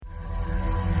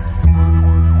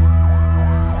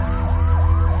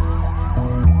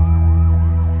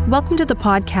Welcome to the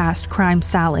podcast Crime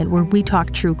Salad, where we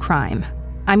talk true crime.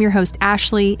 I'm your host,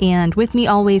 Ashley, and with me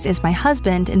always is my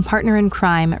husband and partner in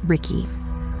crime, Ricky.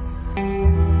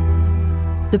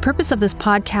 The purpose of this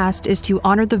podcast is to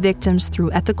honor the victims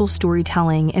through ethical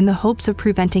storytelling in the hopes of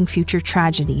preventing future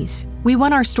tragedies. We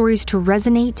want our stories to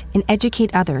resonate and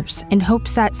educate others in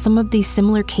hopes that some of these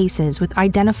similar cases with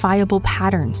identifiable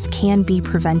patterns can be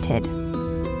prevented.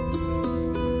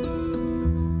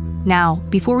 Now,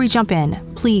 before we jump in,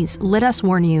 please let us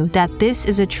warn you that this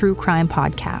is a true crime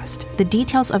podcast. The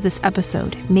details of this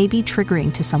episode may be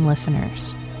triggering to some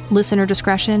listeners. Listener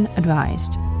discretion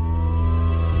advised.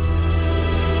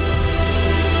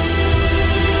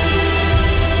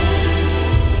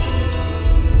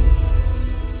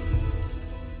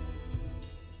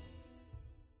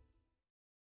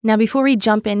 Now, before we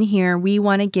jump in here, we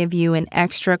want to give you an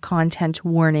extra content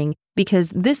warning because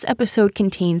this episode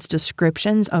contains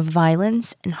descriptions of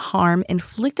violence and harm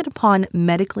inflicted upon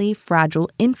medically fragile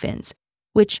infants,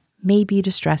 which may be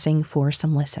distressing for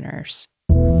some listeners.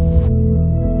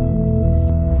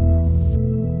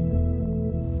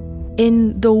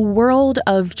 In the world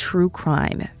of true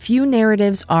crime, few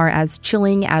narratives are as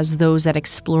chilling as those that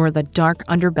explore the dark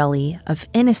underbelly of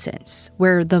innocence,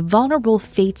 where the vulnerable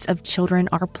fates of children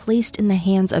are placed in the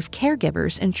hands of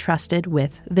caregivers entrusted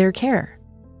with their care.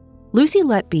 Lucy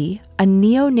Letby, a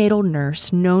neonatal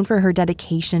nurse known for her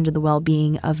dedication to the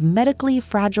well-being of medically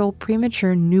fragile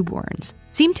premature newborns,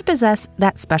 seemed to possess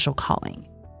that special calling.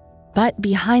 But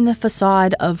behind the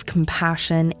facade of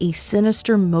compassion, a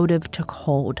sinister motive took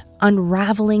hold,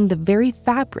 unraveling the very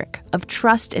fabric of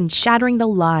trust and shattering the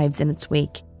lives in its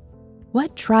wake.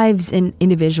 What drives an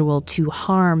individual to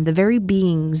harm the very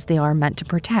beings they are meant to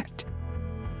protect?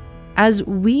 As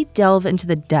we delve into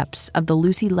the depths of the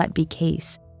Lucy Letby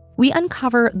case, we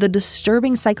uncover the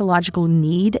disturbing psychological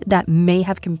need that may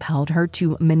have compelled her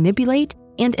to manipulate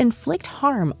and inflict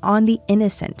harm on the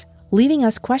innocent, leaving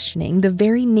us questioning the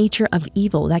very nature of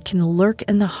evil that can lurk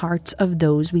in the hearts of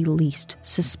those we least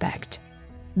suspect.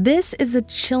 This is a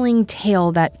chilling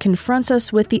tale that confronts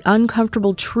us with the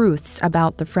uncomfortable truths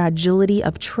about the fragility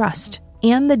of trust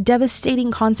and the devastating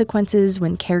consequences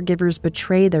when caregivers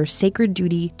betray their sacred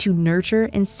duty to nurture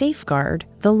and safeguard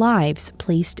the lives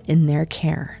placed in their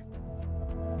care.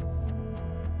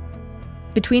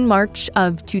 Between March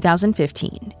of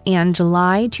 2015 and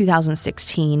July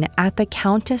 2016, at the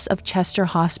Countess of Chester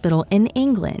Hospital in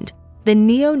England, the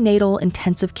neonatal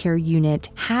intensive care unit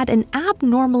had an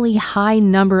abnormally high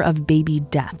number of baby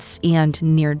deaths and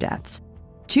near deaths,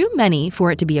 too many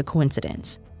for it to be a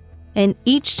coincidence. And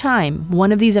each time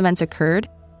one of these events occurred,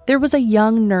 there was a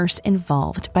young nurse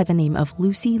involved by the name of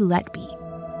Lucy Letby.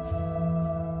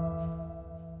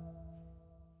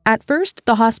 At first,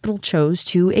 the hospital chose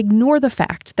to ignore the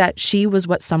fact that she was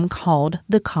what some called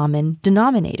the common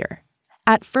denominator.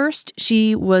 At first,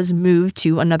 she was moved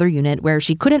to another unit where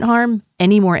she couldn't harm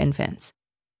any more infants.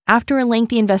 After a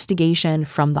lengthy investigation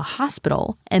from the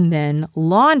hospital and then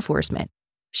law enforcement,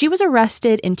 she was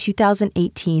arrested in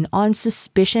 2018 on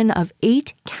suspicion of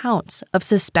 8 counts of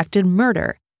suspected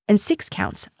murder and 6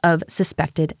 counts of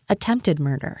suspected attempted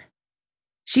murder.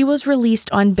 She was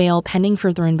released on bail pending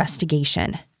further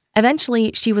investigation.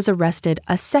 Eventually, she was arrested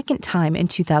a second time in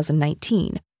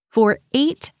 2019 for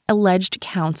 8 alleged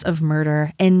counts of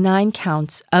murder and 9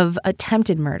 counts of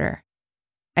attempted murder.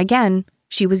 Again,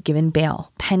 she was given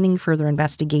bail pending further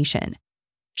investigation.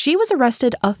 She was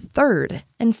arrested a third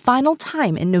and final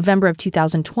time in November of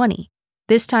 2020,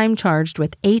 this time charged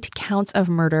with 8 counts of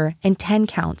murder and 10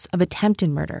 counts of attempted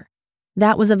murder.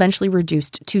 That was eventually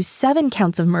reduced to 7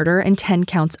 counts of murder and 10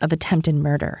 counts of attempted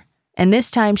murder. And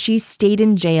this time she stayed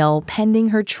in jail pending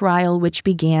her trial, which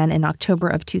began in October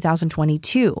of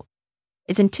 2022.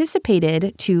 It's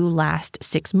anticipated to last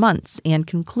 6 months and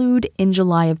conclude in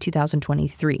July of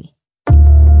 2023.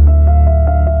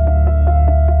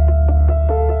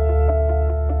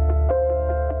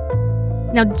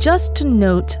 Now, just to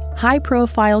note,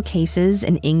 high-profile cases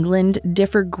in England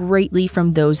differ greatly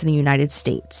from those in the United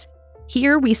States.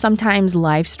 Here, we sometimes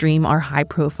live stream our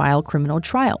high-profile criminal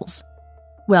trials.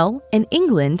 Well, in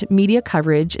England, media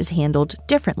coverage is handled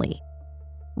differently.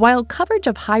 While coverage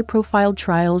of high-profile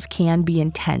trials can be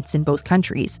intense in both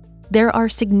countries, there are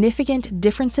significant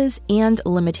differences and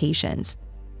limitations.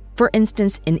 For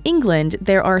instance, in England,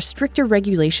 there are stricter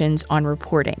regulations on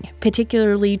reporting,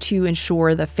 particularly to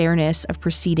ensure the fairness of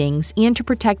proceedings and to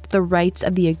protect the rights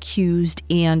of the accused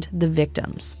and the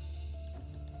victims.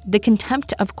 The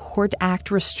Contempt of Court Act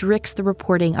restricts the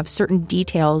reporting of certain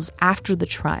details after the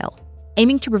trial,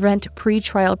 aiming to prevent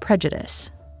pre-trial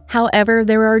prejudice. However,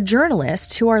 there are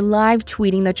journalists who are live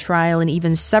tweeting the trial and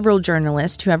even several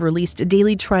journalists who have released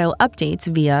daily trial updates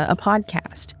via a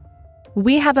podcast.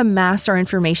 We have amassed our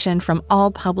information from all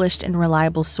published and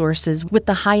reliable sources with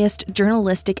the highest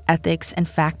journalistic ethics and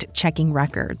fact-checking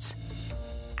records.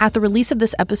 At the release of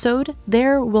this episode,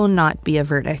 there will not be a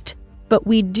verdict, but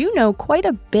we do know quite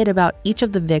a bit about each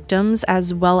of the victims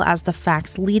as well as the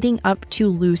facts leading up to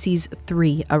Lucy's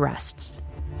 3 arrests.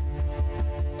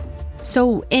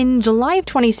 So, in July of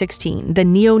 2016, the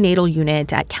neonatal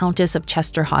unit at Countess of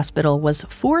Chester Hospital was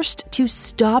forced to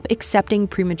stop accepting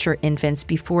premature infants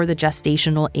before the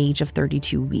gestational age of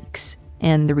 32 weeks.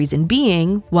 And the reason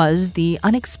being was the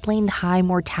unexplained high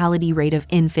mortality rate of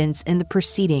infants in the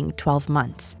preceding 12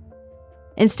 months.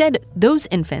 Instead, those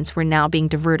infants were now being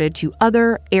diverted to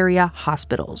other area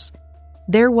hospitals.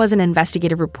 There was an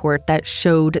investigative report that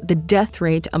showed the death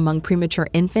rate among premature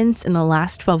infants in the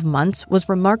last 12 months was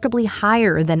remarkably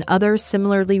higher than other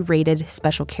similarly rated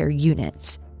special care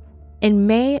units. In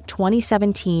May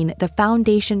 2017, the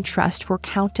Foundation Trust for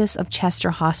Countess of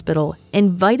Chester Hospital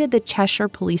invited the Cheshire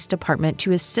Police Department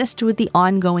to assist with the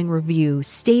ongoing review,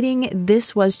 stating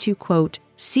this was to, quote,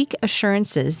 seek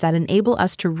assurances that enable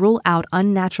us to rule out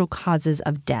unnatural causes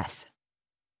of death.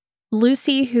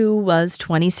 Lucy, who was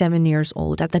 27 years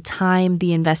old at the time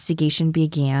the investigation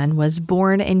began, was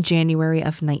born in January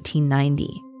of 1990.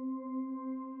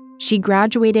 She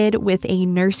graduated with a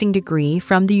nursing degree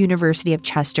from the University of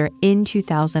Chester in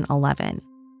 2011.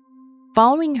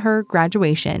 Following her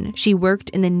graduation, she worked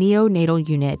in the neonatal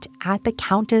unit at the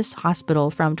Countess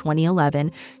Hospital from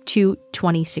 2011 to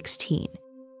 2016.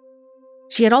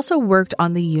 She had also worked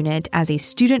on the unit as a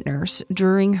student nurse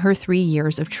during her 3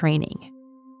 years of training.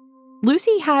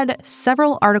 Lucy had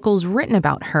several articles written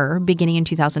about her beginning in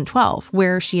 2012,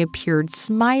 where she appeared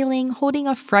smiling, holding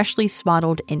a freshly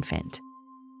swaddled infant.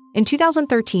 In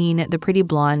 2013, the Pretty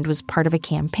Blonde was part of a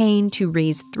campaign to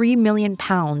raise £3 million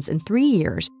in 3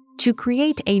 years to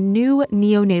create a new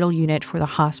neonatal unit for the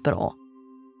hospital.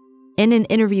 In an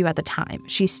interview at the time,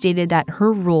 she stated that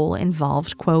her role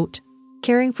involved, quote,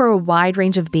 caring for a wide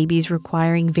range of babies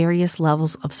requiring various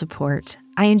levels of support.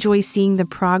 I enjoy seeing the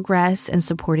progress and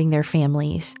supporting their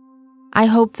families. I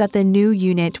hope that the new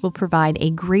unit will provide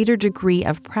a greater degree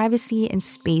of privacy and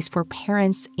space for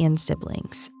parents and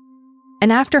siblings.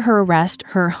 And after her arrest,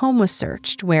 her home was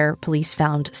searched, where police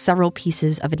found several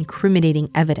pieces of incriminating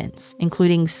evidence,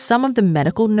 including some of the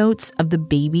medical notes of the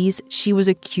babies she was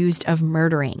accused of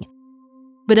murdering.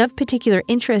 But of particular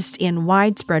interest in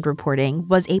widespread reporting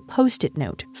was a Post-it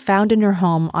note found in her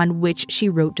home on which she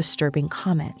wrote disturbing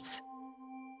comments.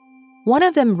 One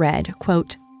of them read,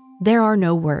 quote, there are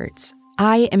no words.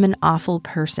 I am an awful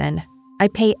person. I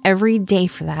pay every day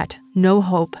for that. No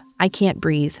hope. I can't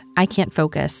breathe. I can't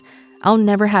focus. I'll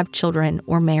never have children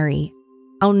or marry.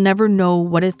 I'll never know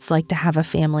what it's like to have a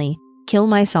family. Kill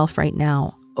myself right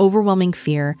now. Overwhelming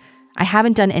fear. I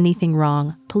haven't done anything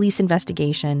wrong. Police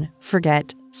investigation.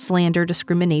 Forget. Slander,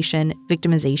 discrimination,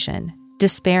 victimization.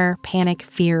 Despair, panic,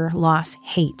 fear, loss,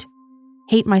 hate.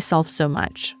 Hate myself so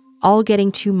much. All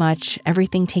getting too much,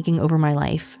 everything taking over my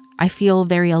life. I feel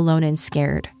very alone and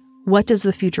scared. What does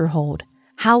the future hold?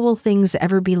 How will things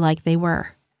ever be like they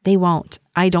were? They won't.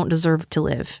 I don't deserve to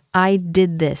live. I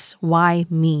did this. Why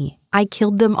me? I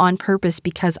killed them on purpose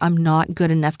because I'm not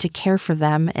good enough to care for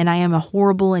them, and I am a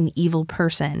horrible and evil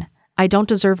person. I don't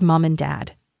deserve mom and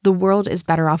dad. The world is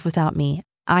better off without me.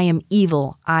 I am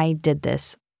evil. I did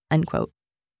this. Unquote.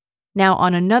 Now,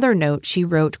 on another note, she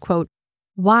wrote, quote,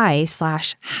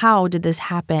 why/how did this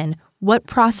happen? What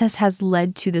process has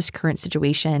led to this current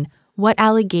situation? What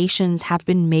allegations have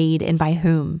been made and by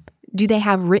whom? Do they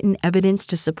have written evidence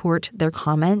to support their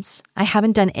comments? I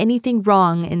haven't done anything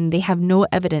wrong and they have no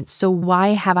evidence, so why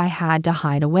have I had to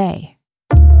hide away?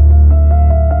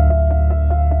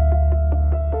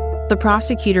 The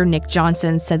prosecutor, Nick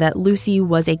Johnson, said that Lucy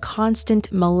was a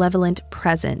constant malevolent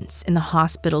presence in the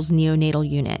hospital's neonatal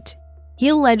unit. He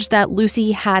alleged that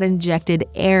Lucy had injected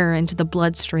air into the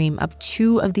bloodstream of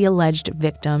 2 of the alleged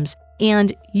victims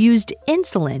and used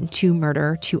insulin to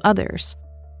murder 2 others.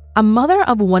 A mother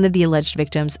of one of the alleged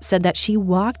victims said that she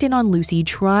walked in on Lucy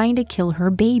trying to kill her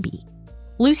baby.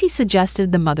 Lucy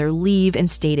suggested the mother leave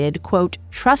and stated, quote,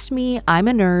 trust me, I'm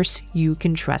a nurse, you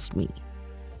can trust me.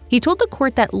 He told the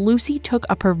court that Lucy took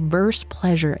a perverse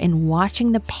pleasure in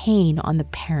watching the pain on the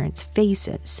parents'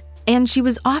 faces. And she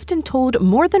was often told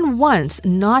more than once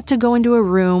not to go into a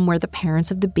room where the parents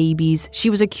of the babies she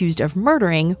was accused of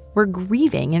murdering were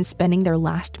grieving and spending their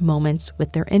last moments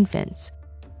with their infants.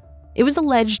 It was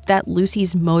alleged that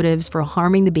Lucy's motives for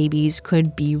harming the babies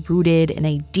could be rooted in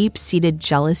a deep-seated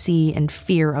jealousy and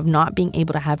fear of not being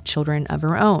able to have children of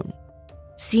her own.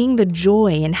 Seeing the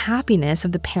joy and happiness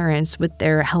of the parents with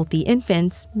their healthy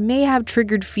infants may have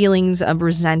triggered feelings of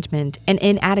resentment and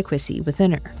inadequacy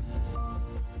within her.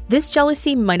 This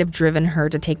jealousy might have driven her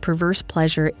to take perverse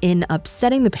pleasure in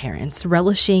upsetting the parents,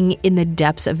 relishing in the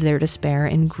depths of their despair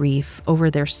and grief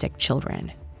over their sick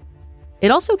children. It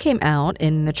also came out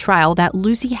in the trial that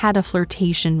Lucy had a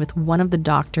flirtation with one of the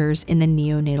doctors in the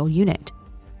neonatal unit.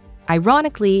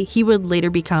 Ironically, he would later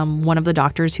become one of the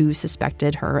doctors who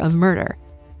suspected her of murder.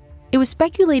 It was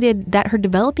speculated that her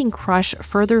developing crush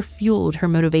further fueled her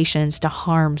motivations to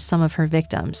harm some of her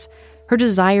victims. Her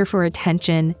desire for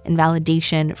attention and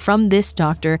validation from this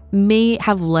doctor may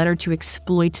have led her to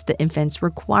exploit the infants,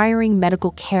 requiring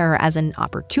medical care as an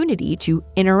opportunity to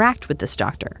interact with this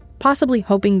doctor, possibly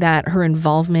hoping that her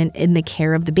involvement in the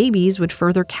care of the babies would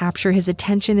further capture his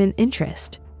attention and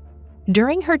interest.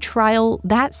 During her trial,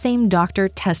 that same doctor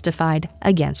testified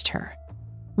against her.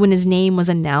 When his name was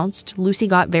announced, Lucy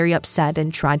got very upset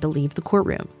and tried to leave the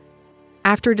courtroom.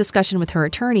 After a discussion with her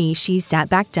attorney, she sat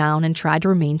back down and tried to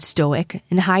remain stoic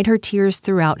and hide her tears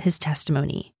throughout his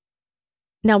testimony.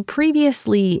 Now,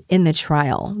 previously in the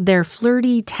trial, their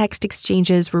flirty text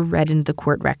exchanges were read into the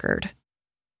court record.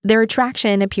 Their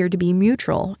attraction appeared to be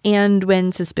mutual, and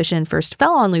when suspicion first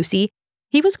fell on Lucy,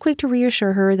 he was quick to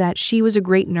reassure her that she was a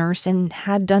great nurse and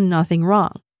had done nothing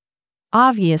wrong.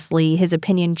 Obviously, his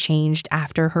opinion changed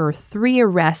after her 3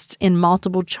 arrests in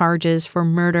multiple charges for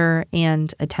murder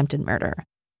and attempted murder.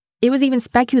 It was even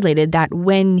speculated that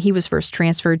when he was first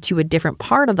transferred to a different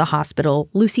part of the hospital,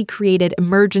 Lucy created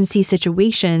emergency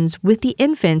situations with the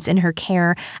infants in her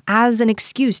care as an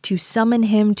excuse to summon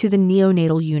him to the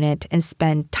neonatal unit and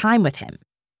spend time with him.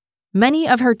 Many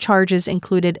of her charges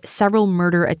included several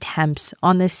murder attempts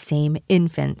on the same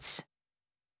infants.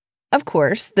 Of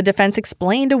course, the defense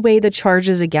explained away the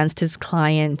charges against his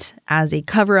client as a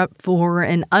cover-up for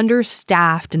an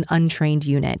understaffed and untrained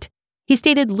unit. He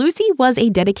stated Lucy was a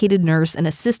dedicated nurse in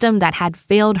a system that had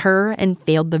failed her and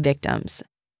failed the victims.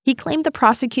 He claimed the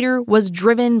prosecutor was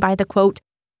driven by the, quote,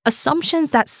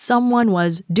 assumptions that someone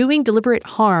was doing deliberate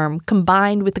harm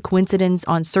combined with the coincidence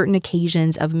on certain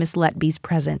occasions of Miss Letby's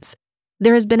presence.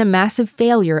 There has been a massive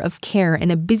failure of care in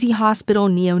a busy hospital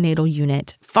neonatal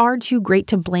unit, far too great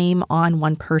to blame on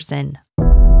one person.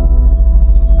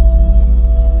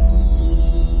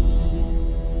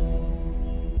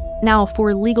 Now,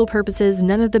 for legal purposes,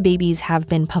 none of the babies have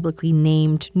been publicly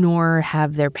named, nor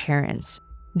have their parents.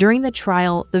 During the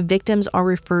trial, the victims are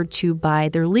referred to by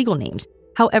their legal names.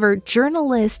 However,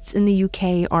 journalists in the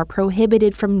UK are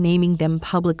prohibited from naming them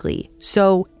publicly.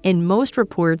 So, in most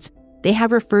reports, they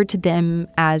have referred to them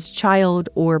as child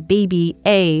or baby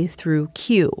A through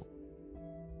Q.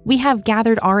 We have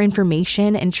gathered our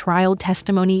information and trial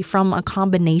testimony from a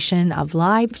combination of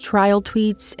live trial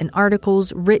tweets and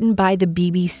articles written by the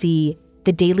BBC,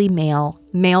 the Daily Mail,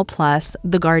 Mail Plus,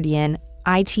 The Guardian,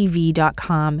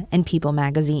 ITV.com, and People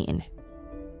magazine.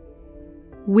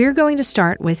 We're going to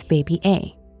start with Baby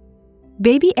A.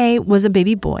 Baby A was a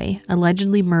baby boy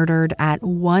allegedly murdered at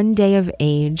 1 day of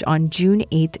age on June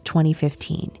 8,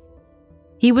 2015.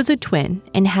 He was a twin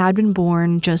and had been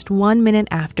born just 1 minute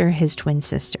after his twin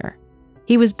sister.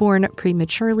 He was born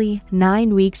prematurely,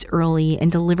 9 weeks early,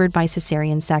 and delivered by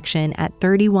cesarean section at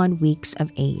 31 weeks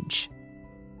of age.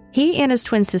 He and his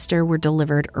twin sister were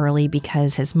delivered early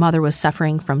because his mother was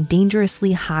suffering from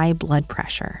dangerously high blood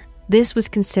pressure. This was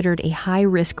considered a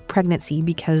high-risk pregnancy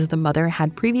because the mother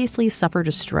had previously suffered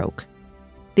a stroke.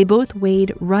 They both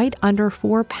weighed right under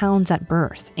 4 pounds at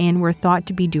birth and were thought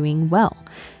to be doing well.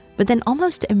 But then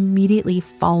almost immediately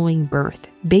following birth,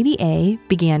 baby A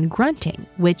began grunting,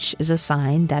 which is a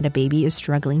sign that a baby is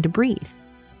struggling to breathe.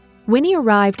 When he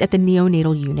arrived at the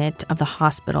neonatal unit of the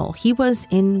hospital, he was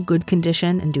in good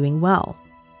condition and doing well.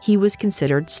 He was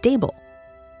considered stable.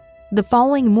 The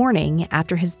following morning,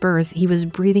 after his birth, he was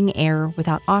breathing air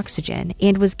without oxygen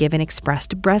and was given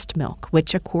expressed breast milk,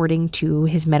 which, according to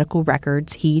his medical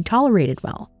records, he tolerated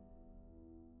well.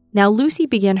 Now, Lucy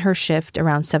began her shift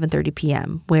around 7:30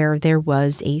 p.m., where there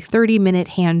was a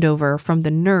 30-minute handover from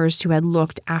the nurse who had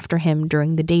looked after him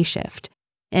during the day shift.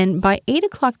 And by 8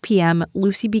 o'clock p.m.,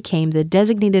 Lucy became the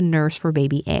designated nurse for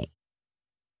baby A.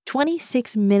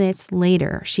 26 minutes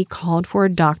later, she called for a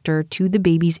doctor to the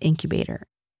baby's incubator.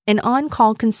 An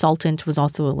on-call consultant was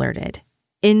also alerted.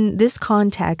 In this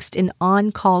context, an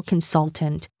on-call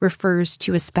consultant refers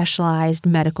to a specialized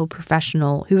medical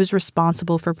professional who is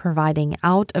responsible for providing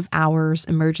out-of-hours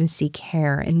emergency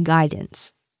care and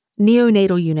guidance.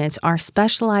 Neonatal units are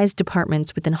specialized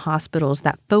departments within hospitals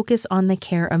that focus on the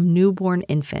care of newborn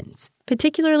infants,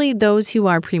 particularly those who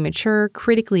are premature,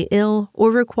 critically ill,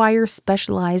 or require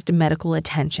specialized medical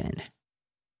attention.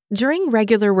 During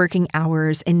regular working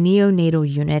hours, a neonatal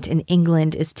unit in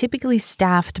England is typically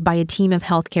staffed by a team of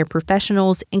healthcare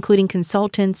professionals, including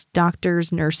consultants,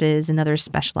 doctors, nurses, and other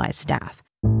specialized staff.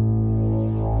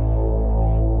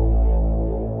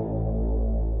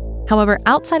 However,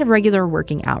 outside of regular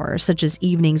working hours, such as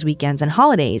evenings, weekends, and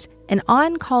holidays, an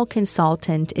on-call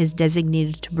consultant is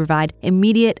designated to provide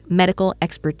immediate medical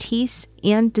expertise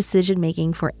and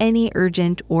decision-making for any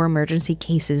urgent or emergency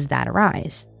cases that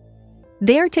arise.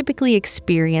 They are typically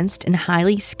experienced and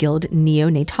highly skilled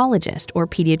neonatologists or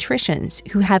pediatricians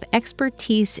who have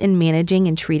expertise in managing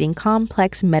and treating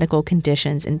complex medical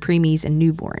conditions in preemies and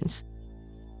newborns.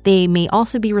 They may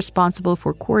also be responsible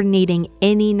for coordinating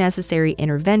any necessary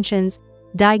interventions,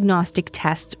 diagnostic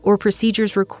tests, or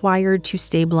procedures required to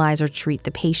stabilize or treat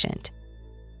the patient.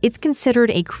 It's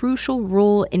considered a crucial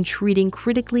role in treating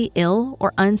critically ill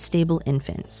or unstable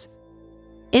infants.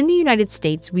 In the United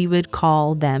States, we would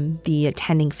call them the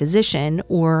attending physician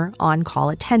or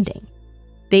on-call attending.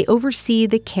 They oversee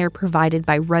the care provided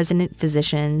by resident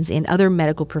physicians and other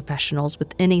medical professionals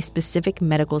within a specific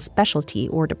medical specialty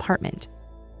or department.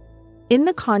 In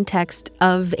the context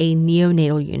of a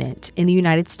neonatal unit in the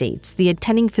United States, the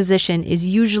attending physician is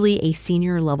usually a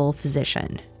senior-level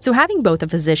physician. So having both a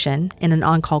physician and an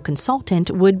on-call consultant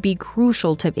would be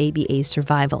crucial to baby A's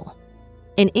survival.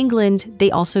 In England, they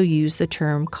also use the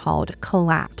term called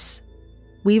collapse.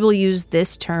 We will use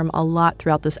this term a lot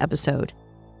throughout this episode.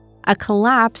 A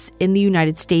collapse in the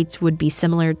United States would be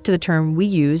similar to the term we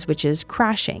use, which is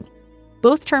crashing.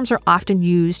 Both terms are often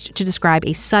used to describe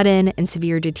a sudden and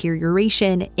severe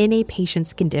deterioration in a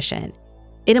patient's condition.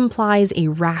 It implies a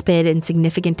rapid and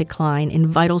significant decline in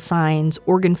vital signs,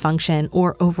 organ function,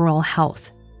 or overall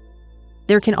health.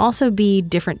 There can also be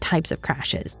different types of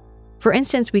crashes. For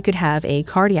instance, we could have a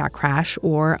cardiac crash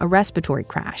or a respiratory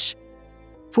crash.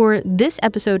 For this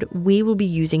episode, we will be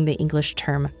using the English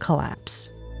term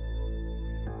collapse.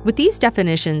 With these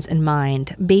definitions in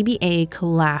mind, baby A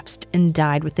collapsed and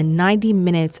died within 90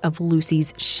 minutes of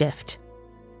Lucy's shift.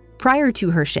 Prior to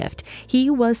her shift,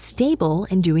 he was stable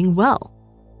and doing well.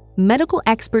 Medical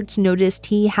experts noticed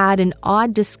he had an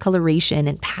odd discoloration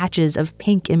and patches of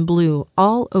pink and blue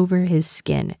all over his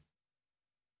skin.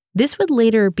 This would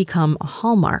later become a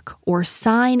hallmark or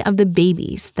sign of the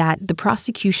babies that the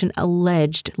prosecution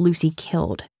alleged Lucy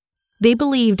killed. They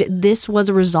believed this was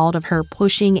a result of her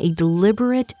pushing a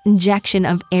deliberate injection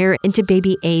of air into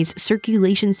baby A's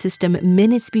circulation system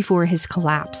minutes before his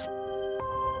collapse.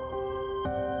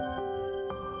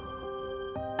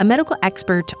 A medical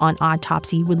expert on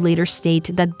autopsy would later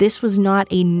state that this was not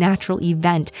a natural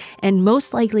event, and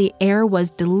most likely air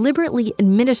was deliberately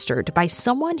administered by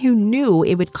someone who knew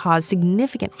it would cause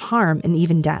significant harm and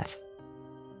even death.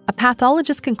 A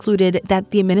pathologist concluded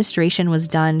that the administration was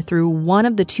done through one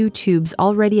of the two tubes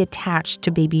already attached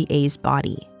to baby A's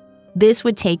body. This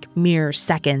would take mere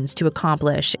seconds to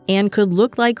accomplish and could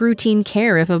look like routine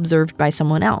care if observed by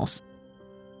someone else.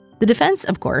 The defense,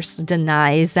 of course,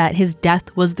 denies that his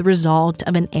death was the result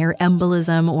of an air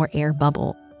embolism or air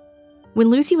bubble. When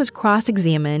Lucy was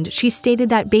cross-examined, she stated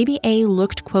that baby A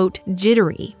looked, quote,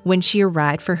 jittery when she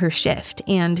arrived for her shift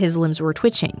and his limbs were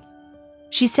twitching.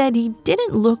 She said he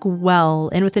didn't look well,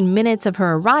 and within minutes of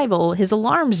her arrival, his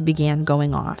alarms began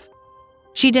going off.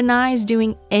 She denies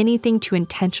doing anything to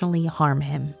intentionally harm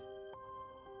him.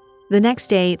 The next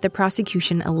day, the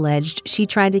prosecution alleged she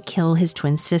tried to kill his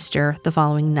twin sister the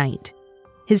following night.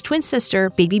 His twin sister,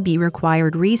 baby B,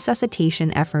 required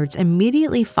resuscitation efforts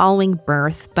immediately following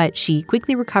birth, but she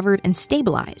quickly recovered and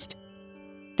stabilized.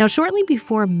 Now, shortly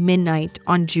before midnight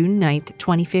on June 9,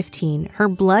 2015, her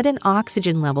blood and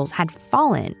oxygen levels had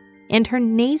fallen, and her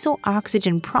nasal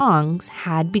oxygen prongs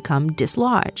had become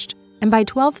dislodged. And by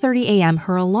 12:30 a.m.,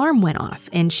 her alarm went off,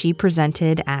 and she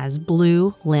presented as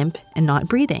blue, limp, and not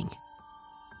breathing.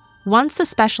 Once the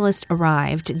specialist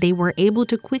arrived, they were able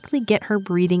to quickly get her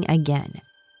breathing again.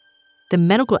 The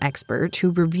medical expert who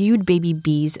reviewed baby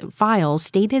B's files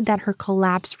stated that her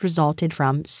collapse resulted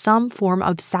from some form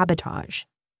of sabotage.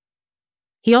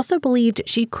 He also believed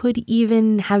she could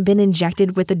even have been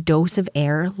injected with a dose of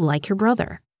air like her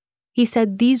brother. He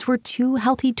said these were two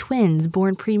healthy twins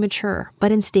born premature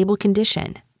but in stable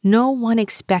condition. No one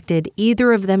expected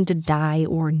either of them to die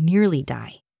or nearly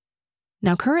die.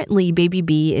 Now, currently, baby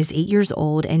B is 8 years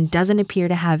old and doesn't appear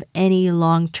to have any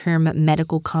long-term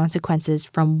medical consequences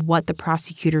from what the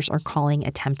prosecutors are calling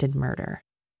attempted murder.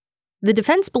 The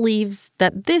defense believes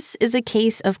that this is a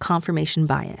case of confirmation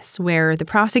bias, where the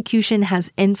prosecution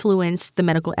has influenced the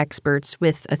medical experts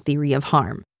with a theory of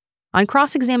harm. On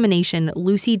cross-examination,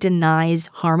 Lucy denies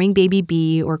harming baby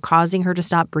B or causing her to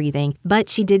stop breathing, but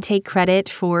she did take credit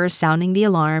for sounding the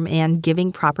alarm and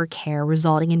giving proper care,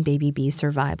 resulting in baby B's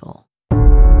survival.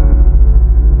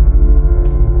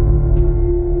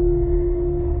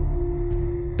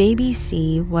 Baby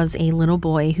C was a little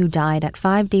boy who died at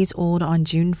 5 days old on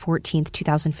June 14,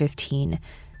 2015.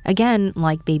 Again,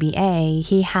 like baby A,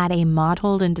 he had a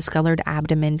mottled and discolored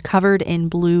abdomen covered in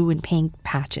blue and pink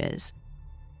patches.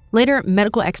 Later,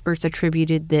 medical experts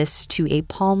attributed this to a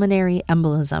pulmonary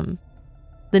embolism.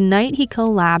 The night he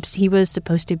collapsed, he was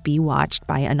supposed to be watched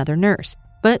by another nurse,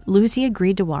 but Lucy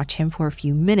agreed to watch him for a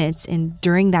few minutes, and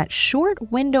during that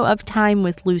short window of time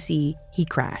with Lucy, he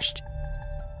crashed.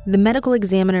 The medical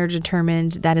examiner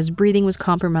determined that his breathing was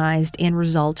compromised and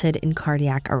resulted in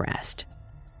cardiac arrest.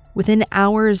 Within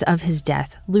hours of his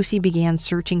death, Lucy began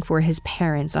searching for his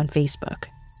parents on Facebook.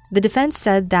 The defense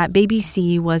said that baby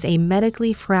C was a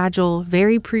medically fragile,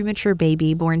 very premature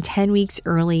baby born 10 weeks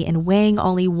early and weighing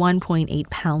only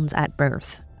 1.8 pounds at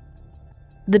birth.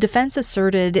 The defense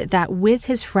asserted that with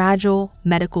his fragile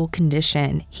medical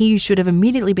condition, he should have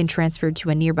immediately been transferred to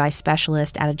a nearby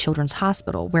specialist at a children's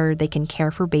hospital where they can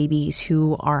care for babies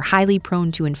who are highly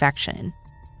prone to infection.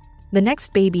 The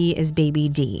next baby is baby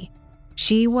D.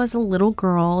 She was a little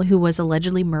girl who was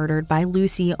allegedly murdered by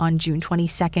Lucy on June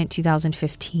 22,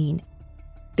 2015.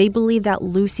 They believe that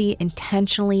Lucy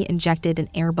intentionally injected an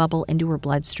air bubble into her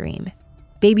bloodstream.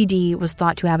 Baby D was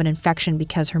thought to have an infection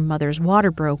because her mother's water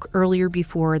broke earlier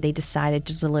before they decided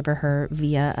to deliver her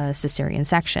via a cesarean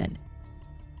section.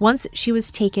 Once she was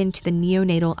taken to the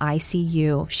neonatal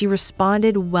ICU, she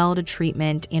responded well to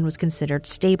treatment and was considered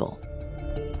stable.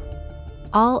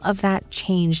 All of that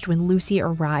changed when Lucy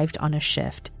arrived on a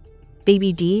shift.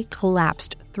 Baby D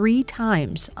collapsed 3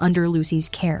 times under Lucy's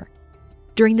care.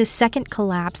 During the second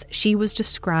collapse, she was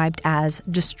described as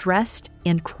distressed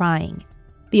and crying.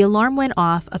 The alarm went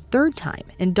off a 3rd time,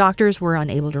 and doctors were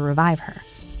unable to revive her.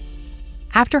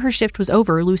 After her shift was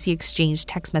over, Lucy exchanged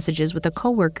text messages with a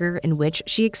coworker in which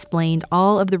she explained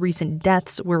all of the recent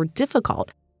deaths were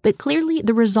difficult, but clearly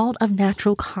the result of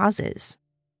natural causes.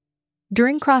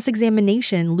 During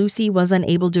cross-examination, Lucy was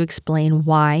unable to explain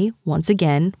why, once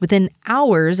again, within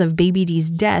hours of baby D's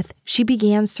death, she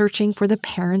began searching for the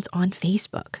parents on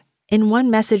Facebook. In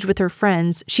one message with her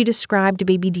friends, she described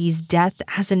baby D's death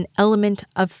as an element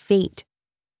of fate.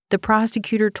 The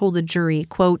prosecutor told the jury,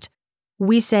 quote,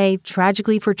 "We say,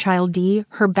 tragically for child D,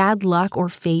 her bad luck or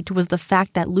fate was the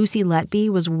fact that Lucy Letby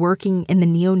was working in the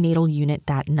neonatal unit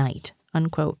that night,"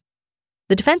 unquote.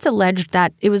 The defense alleged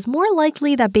that it was more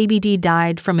likely that baby D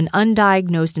died from an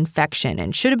undiagnosed infection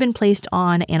and should have been placed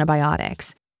on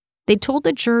antibiotics. They told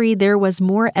the jury there was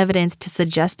more evidence to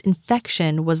suggest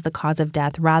infection was the cause of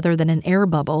death rather than an air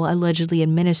bubble allegedly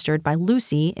administered by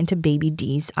Lucy into baby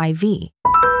D's IV.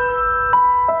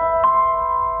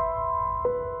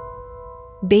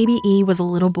 Baby E was a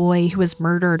little boy who was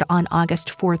murdered on August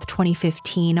 4th,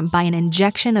 2015 by an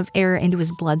injection of air into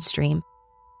his bloodstream.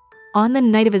 On the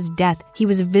night of his death, he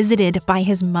was visited by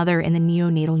his mother in the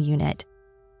neonatal unit.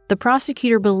 The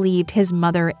prosecutor believed his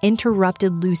mother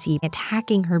interrupted Lucy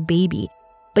attacking her baby,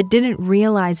 but didn't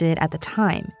realize it at the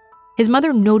time. His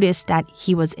mother noticed that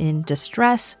he was in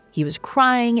distress, he was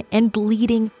crying and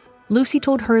bleeding. Lucy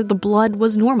told her the blood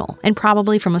was normal and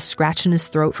probably from a scratch in his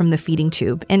throat from the feeding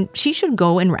tube, and she should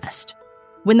go and rest.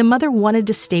 When the mother wanted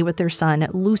to stay with their son,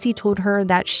 Lucy told her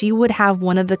that she would have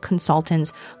one of the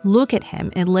consultants look at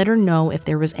him and let her know if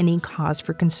there was any cause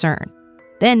for concern.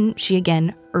 Then she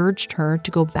again urged her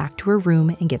to go back to her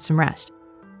room and get some rest.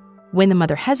 When the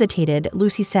mother hesitated,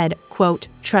 Lucy said, quote,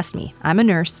 "Trust me, I'm a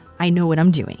nurse. I know what I'm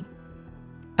doing."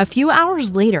 A few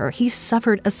hours later, he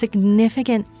suffered a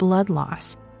significant blood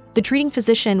loss. The treating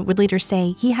physician would later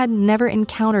say he had never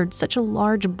encountered such a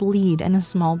large bleed in a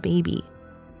small baby.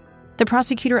 The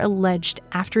prosecutor alleged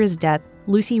after his death,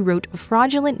 Lucy wrote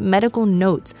fraudulent medical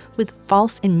notes with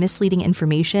false and misleading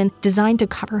information designed to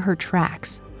cover her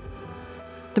tracks.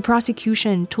 The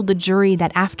prosecution told the jury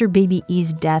that after baby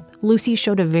E's death, Lucy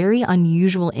showed a very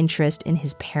unusual interest in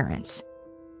his parents.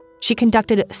 She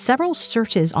conducted several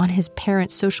searches on his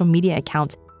parents' social media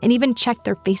accounts and even checked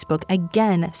their Facebook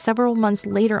again several months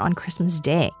later on Christmas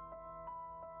Day.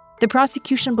 The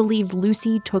prosecution believed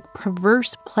Lucy took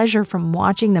perverse pleasure from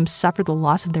watching them suffer the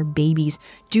loss of their babies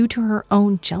due to her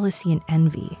own jealousy and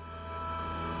envy.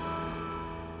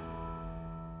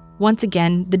 Once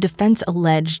again, the defense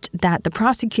alleged that the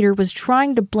prosecutor was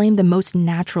trying to blame the most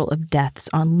natural of deaths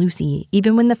on Lucy,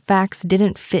 even when the facts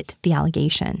didn't fit the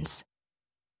allegations.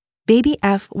 Baby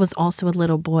F was also a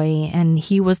little boy, and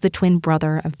he was the twin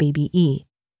brother of baby E.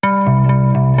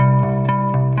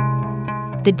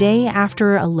 The day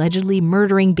after allegedly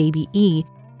murdering baby E,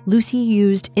 Lucy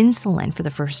used insulin for the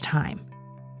first time.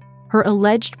 Her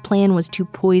alleged plan was to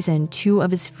poison 2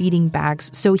 of his feeding bags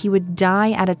so he would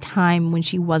die at a time when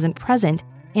she wasn't present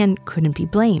and couldn't be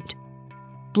blamed.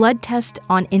 Blood tests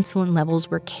on insulin levels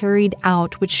were carried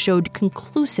out, which showed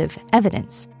conclusive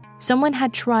evidence. Someone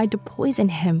had tried to poison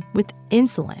him with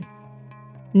insulin.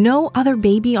 No other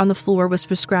baby on the floor was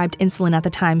prescribed insulin at the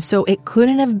time, so it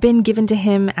couldn't have been given to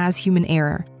him as human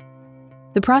error.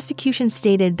 The prosecution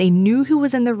stated they knew who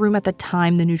was in the room at the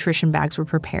time the nutrition bags were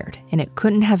prepared, and it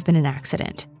couldn't have been an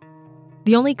accident.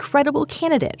 The only credible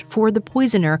candidate for the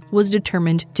poisoner was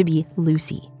determined to be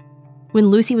Lucy. When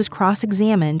Lucy was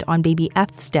cross-examined on baby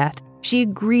F's death, she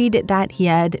agreed that he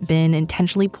had been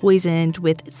intentionally poisoned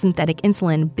with synthetic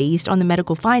insulin based on the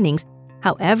medical findings.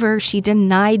 However, she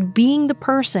denied being the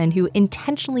person who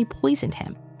intentionally poisoned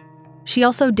him. She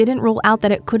also didn't rule out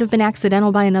that it could have been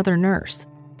accidental by another nurse.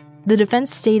 The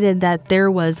defense stated that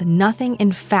there was nothing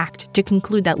in fact to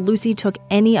conclude that Lucy took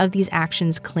any of these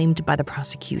actions claimed by the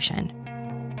prosecution.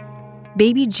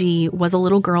 Baby G was a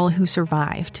little girl who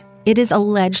survived. It is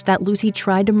alleged that Lucy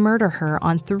tried to murder her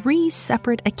on 3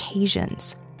 separate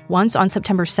occasions, once on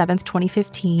September 7th,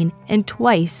 2015, and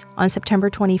twice on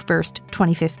September 21st,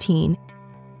 2015.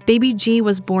 Baby G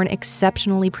was born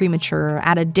exceptionally premature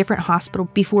at a different hospital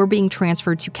before being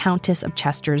transferred to Countess of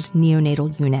Chester's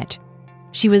neonatal unit.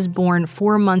 She was born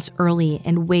 4 months early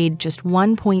and weighed just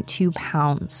 1.2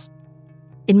 pounds.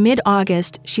 In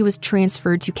mid-August, she was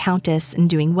transferred to Countess and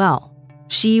doing well.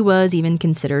 She was even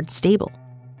considered stable.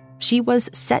 She was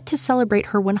set to celebrate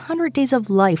her 100 days of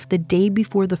life the day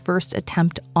before the first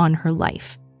attempt on her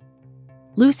life.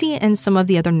 Lucy and some of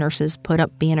the other nurses put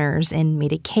up banners and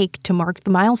made a cake to mark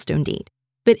the milestone date.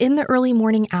 But in the early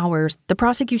morning hours, the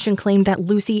prosecution claimed that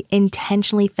Lucy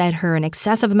intentionally fed her an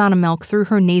excessive amount of milk through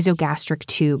her nasogastric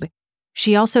tube.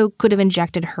 She also could have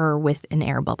injected her with an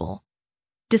air bubble.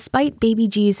 Despite baby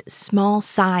G's small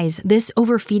size, this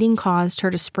overfeeding caused her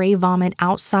to spray vomit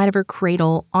outside of her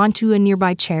cradle onto a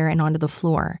nearby chair and onto the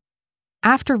floor.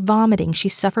 After vomiting, she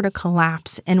suffered a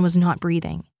collapse and was not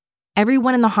breathing.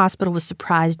 Everyone in the hospital was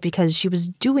surprised because she was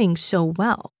doing so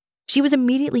well. She was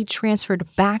immediately transferred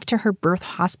back to her birth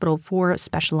hospital for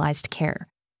specialized care.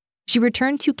 She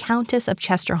returned to Countess of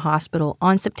Chester Hospital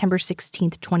on September 16,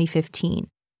 2015.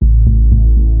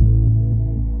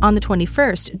 On the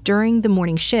 21st, during the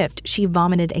morning shift, she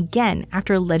vomited again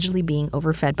after allegedly being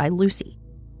overfed by Lucy.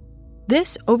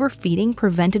 This overfeeding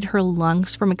prevented her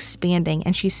lungs from expanding,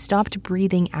 and she stopped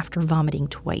breathing after vomiting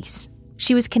twice.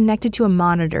 She was connected to a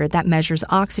monitor that measures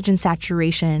oxygen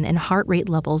saturation and heart rate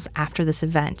levels after this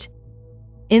event.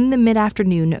 In the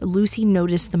mid-afternoon, Lucy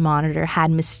noticed the monitor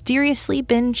had mysteriously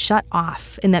been shut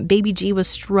off and that baby G was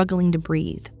struggling to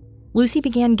breathe. Lucy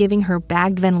began giving her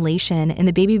bagged ventilation, and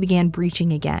the baby began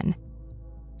breaching again.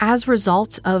 As a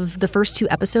result of the first 2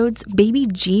 episodes, baby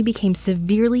G became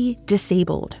severely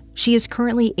disabled. She is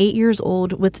currently 8 years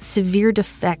old with severe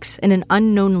defects and an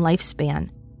unknown lifespan.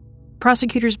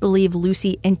 Prosecutors believe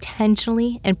Lucy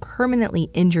intentionally and permanently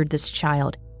injured this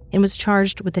child and was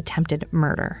charged with attempted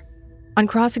murder. On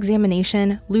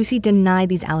cross-examination, Lucy denied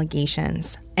these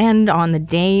allegations, and on the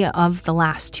day of the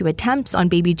last 2 attempts on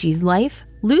baby G's life,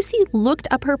 Lucy looked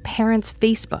up her parents'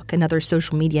 Facebook and other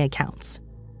social media accounts.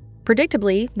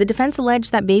 Predictably, the defense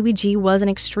alleged that baby G was an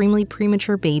extremely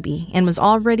premature baby and was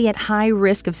already at high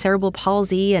risk of cerebral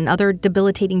palsy and other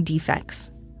debilitating defects.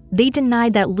 They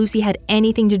denied that Lucy had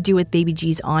anything to do with baby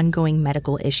G's ongoing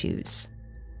medical issues.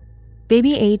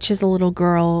 Baby H is a little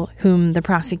girl whom the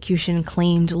prosecution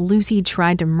claimed Lucy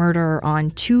tried to murder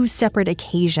on 2 separate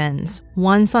occasions,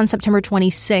 once on September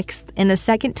 26th and a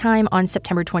second time on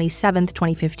September 27th,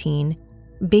 2015.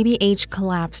 Baby H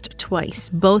collapsed twice,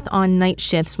 both on night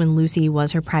shifts when Lucy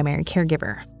was her primary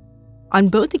caregiver. On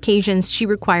both occasions, she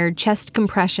required chest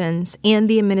compressions and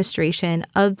the administration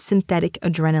of synthetic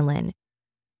adrenaline.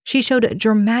 She showed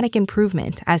dramatic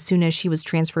improvement as soon as she was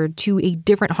transferred to a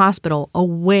different hospital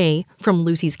away from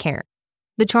Lucy's care.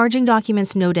 The charging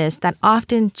documents noticed that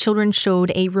often children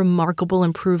showed a remarkable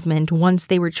improvement once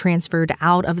they were transferred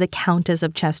out of the Countess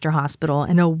of Chester Hospital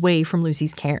and away from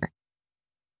Lucy's care.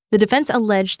 The defense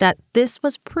alleged that this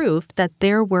was proof that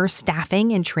there were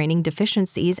staffing and training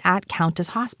deficiencies at Countess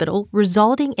Hospital,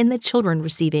 resulting in the children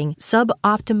receiving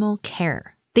suboptimal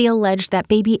care. They alleged that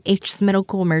baby H's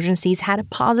medical emergencies had a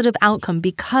positive outcome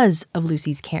because of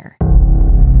Lucy's care.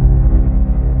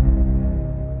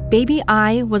 Baby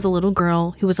I was a little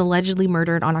girl who was allegedly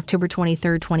murdered on October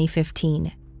 23,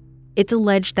 2015. It's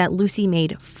alleged that Lucy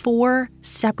made 4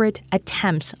 separate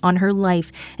attempts on her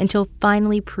life until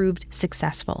finally proved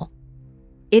successful.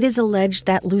 It is alleged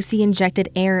that Lucy injected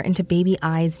air into baby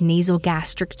I's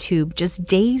nasogastric tube just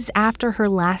days after her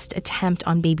last attempt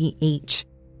on baby H.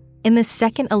 In the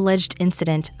second alleged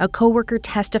incident, a coworker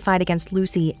testified against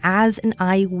Lucy as an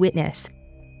eyewitness.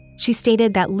 She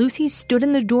stated that Lucy stood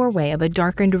in the doorway of a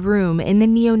darkened room in the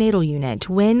neonatal unit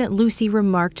when Lucy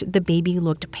remarked the baby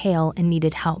looked pale and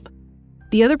needed help.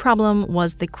 The other problem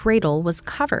was the cradle was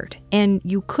covered, and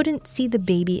you couldn't see the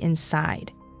baby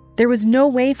inside. There was no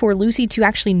way for Lucy to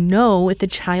actually know if the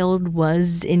child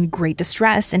was in great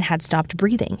distress and had stopped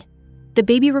breathing. The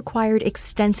baby required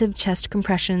extensive chest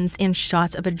compressions and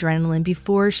shots of adrenaline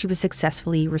before she was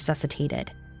successfully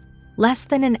resuscitated. Less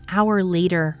than an hour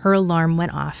later, her alarm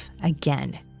went off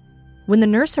again. When the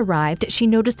nurse arrived, she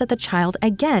noticed that the child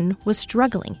again was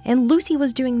struggling, and Lucy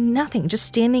was doing nothing, just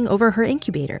standing over her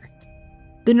incubator.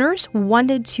 The nurse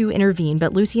wanted to intervene,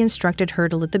 but Lucy instructed her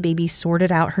to let the baby sort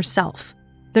it out herself.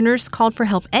 The nurse called for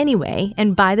help anyway,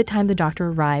 and by the time the doctor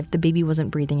arrived, the baby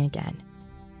wasn't breathing again.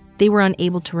 They were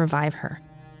unable to revive her.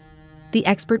 The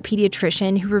expert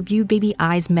pediatrician who reviewed baby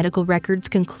I's medical records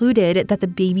concluded that the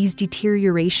baby's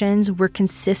deteriorations were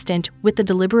consistent with the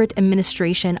deliberate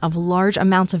administration of large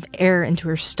amounts of air into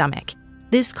her stomach.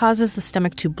 This causes the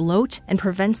stomach to bloat and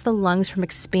prevents the lungs from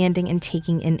expanding and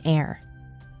taking in air.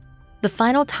 The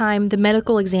final time, the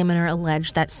medical examiner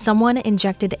alleged that someone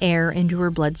injected air into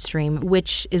her bloodstream,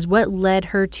 which is what led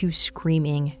her to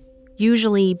screaming.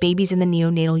 Usually, babies in the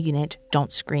neonatal unit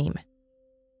don't scream.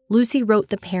 Lucy wrote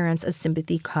the parents a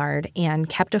sympathy card and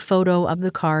kept a photo of the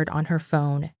card on her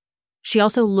phone. She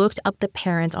also looked up the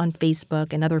parents on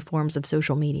Facebook and other forms of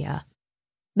social media.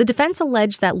 The defense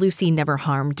alleged that Lucy never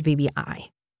harmed baby I.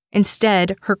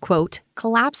 Instead, her, quote,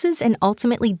 collapses and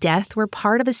ultimately death were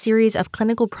part of a series of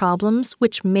clinical problems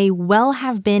which may well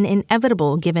have been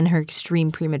inevitable given her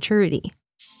extreme prematurity.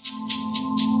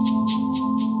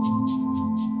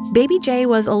 Baby J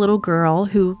was a little girl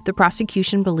who the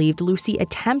prosecution believed Lucy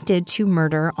attempted to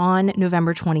murder on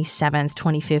November 27,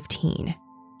 2015.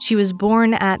 She was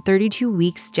born at 32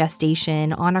 weeks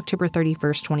gestation on October 31,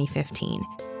 2015.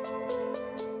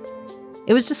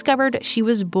 It was discovered she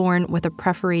was born with a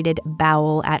perforated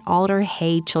bowel at Alder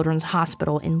Hey Children's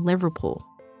Hospital in Liverpool.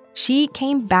 She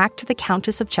came back to the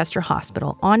Countess of Chester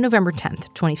Hospital on November 10,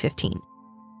 2015.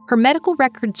 Her medical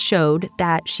records showed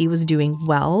that she was doing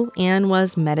well and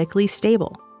was medically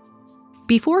stable.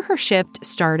 Before her shift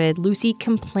started, Lucy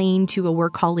complained to a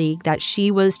work colleague that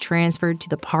she was transferred to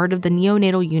the part of the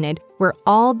neonatal unit where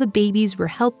all the babies were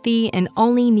healthy and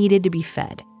only needed to be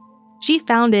fed. She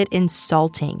found it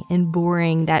insulting and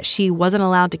boring that she wasn't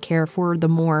allowed to care for the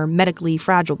more medically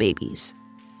fragile babies.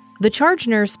 The charge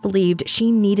nurse believed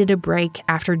she needed a break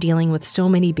after dealing with so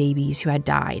many babies who had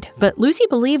died, but Lucy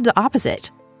believed the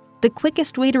opposite. The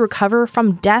quickest way to recover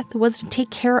from death was to take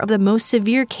care of the most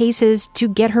severe cases to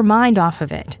get her mind off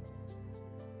of it.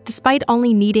 Despite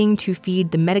only needing to feed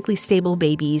the medically stable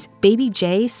babies, baby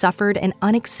J suffered an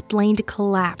unexplained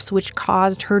collapse which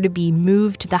caused her to be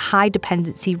moved to the high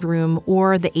dependency room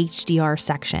or the HDR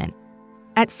section.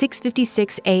 At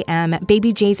 6:56 a.m.,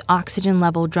 baby J's oxygen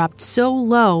level dropped so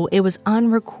low it was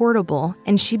unrecordable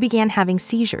and she began having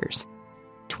seizures.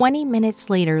 20 minutes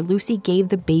later, Lucy gave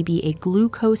the baby a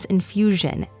glucose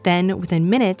infusion. Then, within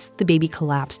minutes, the baby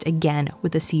collapsed again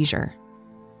with a seizure.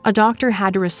 A doctor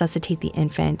had to resuscitate the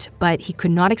infant, but he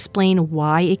could not explain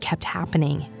why it kept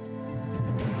happening.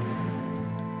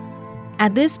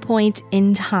 At this point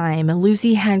in time,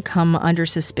 Lucy had come under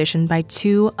suspicion by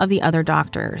 2 of the other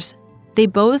doctors. They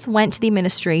both went to the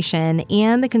administration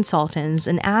and the consultants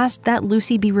and asked that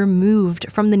Lucy be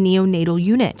removed from the neonatal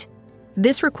unit.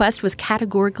 This request was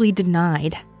categorically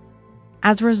denied.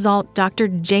 As a result, Dr.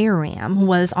 Jairam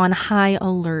was on high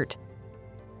alert.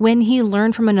 When he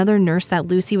learned from another nurse that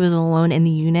Lucy was alone in the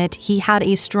unit, he had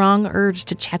a strong urge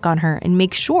to check on her and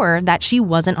make sure that she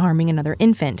wasn't harming another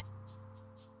infant.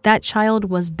 That child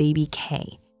was baby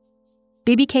K.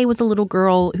 Baby K was a little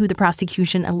girl who the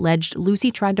prosecution alleged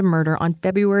Lucy tried to murder on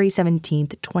February 17,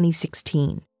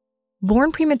 2016.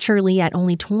 Born prematurely at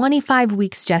only 25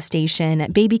 weeks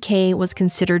gestation, baby K was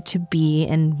considered to be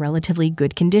in relatively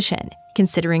good condition,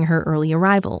 considering her early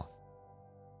arrival.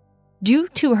 Due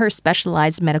to her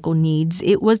specialized medical needs,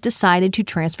 it was decided to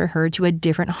transfer her to a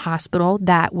different hospital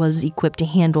that was equipped to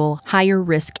handle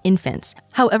higher-risk infants.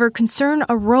 However, concern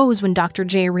arose when Dr.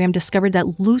 Jairam discovered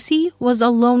that Lucy was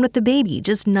alone with the baby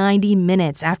just 90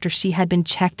 minutes after she had been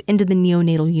checked into the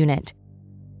neonatal unit.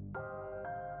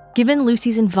 Given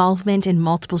Lucy's involvement in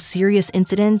multiple serious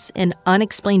incidents and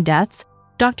unexplained deaths,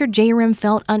 Dr. Jairam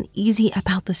felt uneasy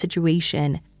about the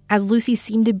situation, as Lucy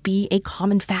seemed to be a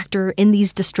common factor in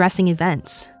these distressing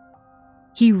events.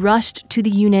 He rushed to the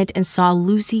unit and saw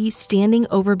Lucy standing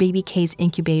over baby K's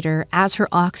incubator as her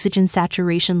oxygen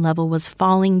saturation level was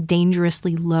falling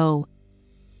dangerously low.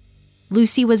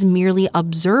 Lucy was merely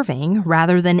observing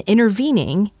rather than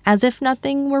intervening, as if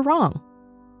nothing were wrong.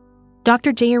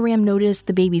 Dr. Jairam noticed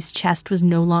the baby's chest was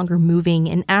no longer moving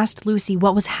and asked Lucy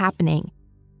what was happening.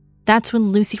 That's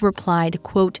when Lucy replied,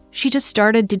 quote, "She just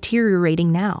started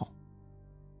deteriorating now."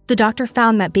 The doctor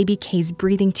found that baby K's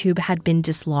breathing tube had been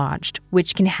dislodged,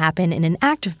 which can happen in an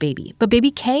active baby, but baby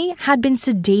K had been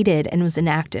sedated and was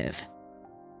inactive.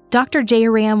 Dr.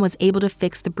 Jairam was able to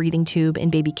fix the breathing tube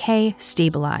and baby K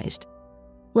stabilized.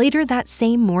 Later that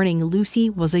same morning, Lucy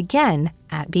was again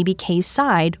at baby K's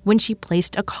side when she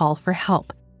placed a call for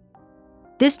help.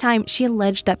 This time, she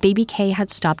alleged that baby K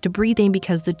had stopped breathing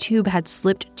because the tube had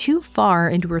slipped too far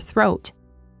into her throat.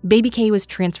 Baby K was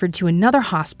transferred to another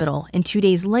hospital, and 2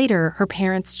 days later, her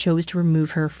parents chose to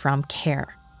remove her from care.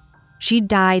 She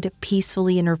died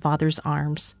peacefully in her father's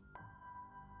arms.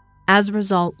 As a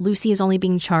result, Lucy is only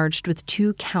being charged with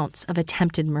 2 counts of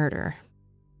attempted murder.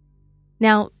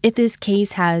 Now, if this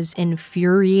case has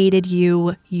infuriated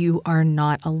you, you are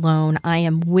not alone. I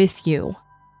am with you.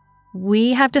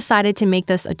 We have decided to make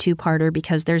this a 2-parter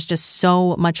because there's just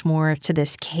so much more to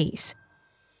this case.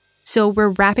 So we're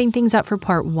wrapping things up for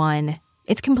part 1.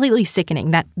 It's completely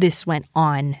sickening that this went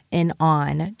on and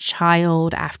on,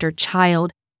 child after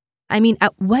child. I mean,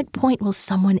 at what point will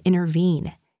someone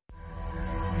intervene?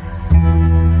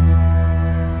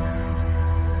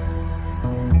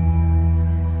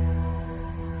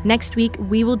 Next week,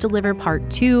 we will deliver part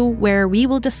 2, where we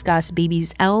will discuss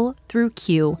babies L through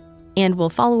Q, and we'll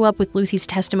follow up with Lucy's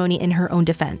testimony in her own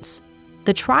defense.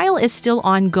 The trial is still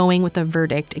ongoing with a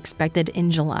verdict expected in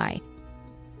July.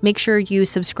 Make sure you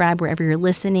subscribe wherever you're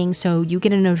listening so you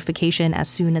get a notification as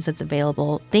soon as it's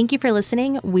available. Thank you for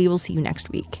listening. We will see you next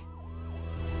week.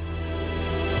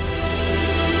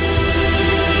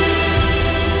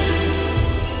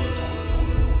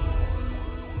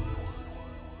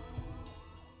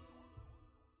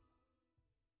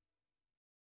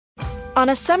 On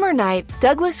a summer night,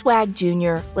 Douglas Wag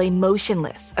Jr. lay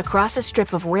motionless across a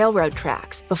strip of railroad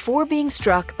tracks before being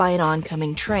struck by an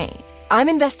oncoming train. I'm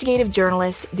investigative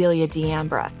journalist Delia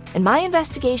D'Ambra, and my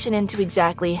investigation into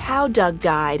exactly how Doug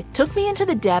died took me into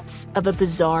the depths of a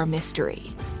bizarre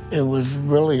mystery. It was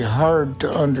really hard to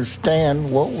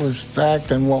understand what was fact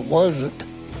and what wasn't.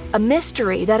 A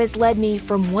mystery that has led me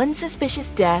from one suspicious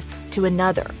death to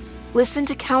another. Listen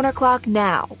to Counterclock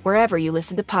now, wherever you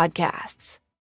listen to podcasts.